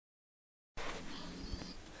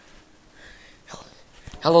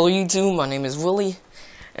Hello YouTube, my name is Willie,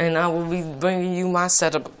 and I will be bringing you my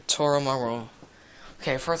setup tour of my room.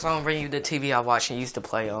 Okay, first I'm going to bring you the TV I watch and used to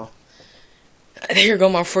play on. Here go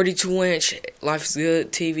my 42-inch Life is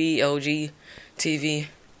Good TV, LG TV.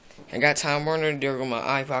 I got Time Warner, there go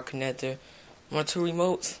my iPod connector, my 2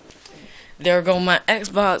 remotes. There go my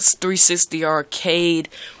Xbox 360 arcade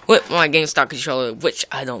with my GameStop controller, which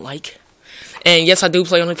I don't like. And yes, I do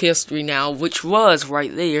play on the PS3 now, which was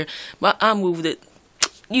right there, but I moved it.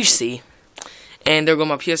 You see. And there go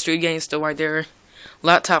my PS3 games still right there.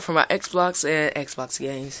 Laptop for my Xbox and Xbox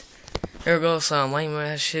games. There go some lame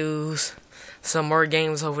ass shoes. Some more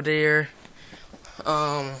games over there.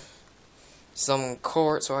 Some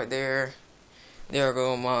cords right there. There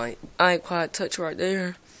go my iPod Touch right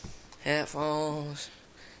there. Headphones.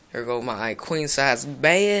 There go my queen size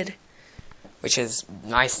bed, which is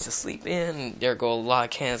nice to sleep in. There go a lot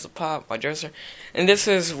of cans of pop, my dresser. And this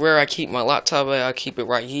is where I keep my laptop at. I keep it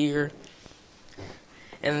right here.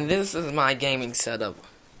 And this is my gaming setup.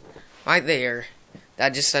 Right there. I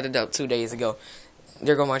just set it up 2 days ago.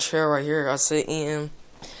 There go my chair right here I sit in.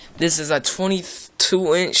 This is a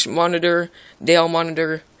 22-inch monitor, Dell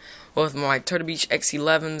monitor, with my Turtle Beach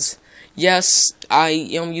X11s. Yes, I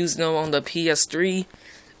am using them on the PS3.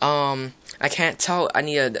 I can't talk. I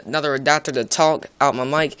need another adapter to talk out my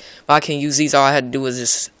mic. But I can use these. All I had to do was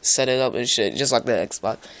just set it up and shit, just like the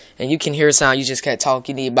Xbox. And you can hear sound. You just can't talk.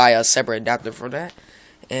 You need to buy a separate adapter for that.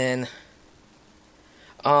 And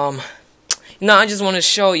I just want to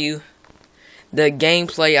show you the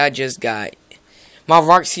gameplay I just got. My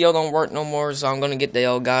Roxio don't work no more, so I'm gonna get the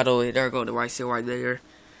Elgato. There go the Roxio right there.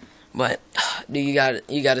 But you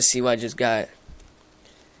gotta see what I just got.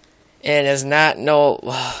 And it's not no.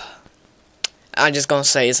 I'm just gonna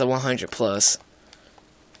say it's a 100 plus.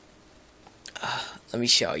 Let me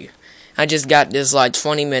show you. I just got this like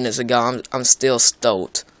 20 minutes ago. I'm still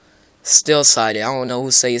stoked, still excited. I don't know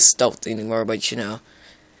who say it's stoked anymore, but you know,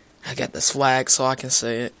 I got the swag, so I can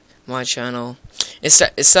say it. My channel, it's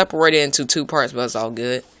separated into 2 parts, but it's all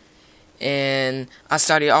good. And I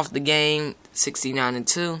started off the game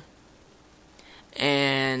 69-2,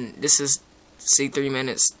 and this is 3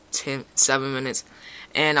 minutes, 7 minutes,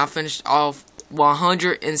 and I finished off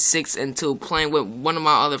 106-2 playing with one of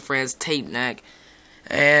my other friends, Tape Neck,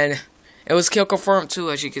 and it was kill confirmed too,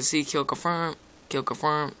 as you can see. Kill confirmed.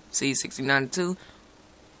 See 69-2,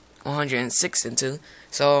 106-2.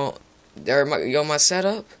 So there go my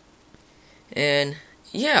setup, and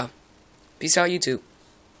yeah, peace out YouTube.